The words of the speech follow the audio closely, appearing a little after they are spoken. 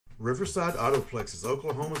Riverside Autoplex is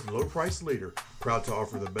Oklahoma's low-price leader, proud to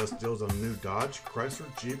offer the best deals on new Dodge, Chrysler,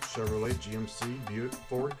 Jeep, Chevrolet, GMC, Buick,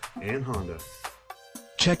 Ford, and Honda.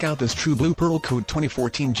 Check out this True Blue Pearl Coat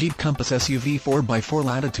 2014 Jeep Compass SUV 4x4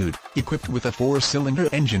 Latitude, equipped with a 4-cylinder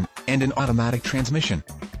engine and an automatic transmission.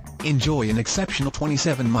 Enjoy an exceptional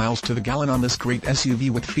 27 miles to the gallon on this great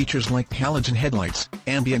SUV with features like halogen headlights,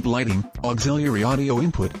 ambient lighting, auxiliary audio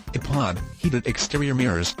input, iPod, heated exterior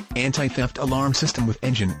mirrors, anti-theft alarm system with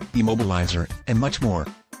engine, immobilizer, and much more.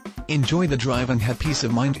 Enjoy the drive and have peace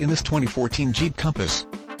of mind in this 2014 Jeep Compass.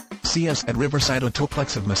 See us at Riverside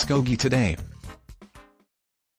Autoplex of Muskogee today.